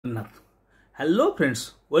Math. Hello friends,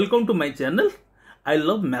 welcome to my channel. I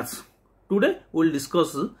love maths. Today we will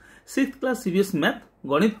discuss 6th class CBSE Math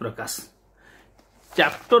GANITA PRAKASH.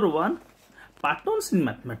 Chapter 1 Patterns in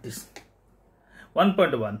Mathematics.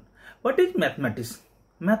 1.1 What is mathematics?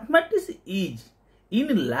 Mathematics is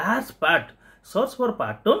in large part search for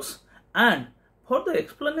patterns and for the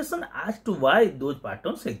explanation as to why those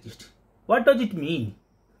patterns exist. What does it mean?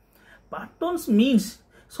 Patterns means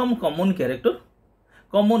some common character,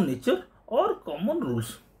 common nature or common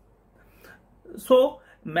rules. So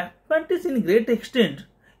mathematics in great extent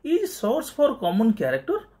is search for common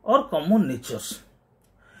character or common natures.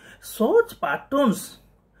 Such patterns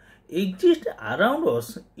exist around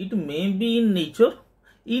us. It may be in nature,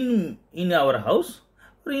 in our house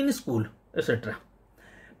or in school, etc.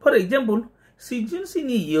 For example, seasons in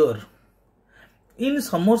a year. In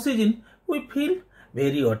summer season we feel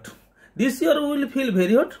very hot. This year we will feel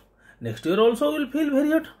very hot. Next year also will feel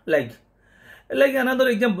very hot. Like another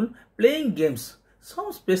example, playing games.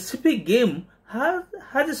 Some specific game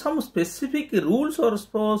has some specific rules or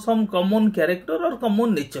some common character or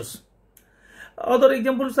common natures. Other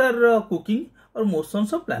examples are cooking or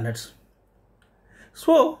motions of planets.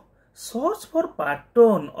 So, search for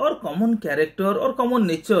pattern or common character or common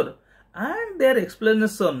nature and their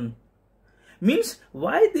explanation means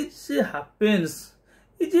why this happens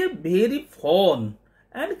is a very fun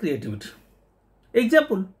and creativity.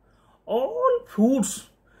 Example, all fruits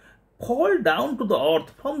fall down to the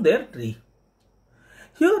earth from their tree.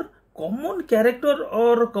 Here, common character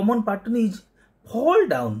or common pattern is fall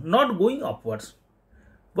down, not going upwards.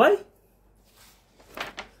 Why?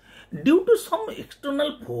 Due to some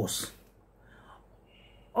external force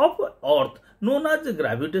of earth known as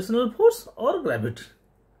gravitational force or gravity.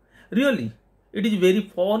 Really, it is very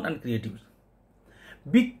fun and creative.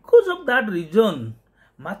 Because of that reason,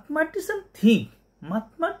 mathematicians think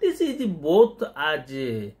mathematics is both as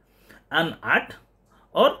an art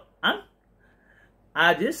or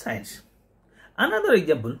as a science. Another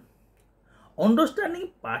example,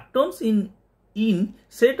 understanding patterns in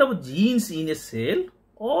set of genes in a cell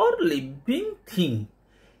or living thing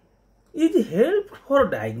is helpful for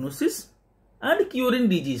diagnosis and curing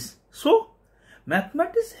disease. So,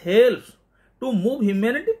 mathematics helps to move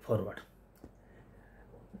humanity forward.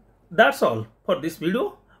 That's all for this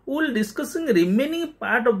video. We will discussing remaining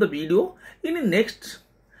part of the video in the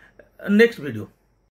next video.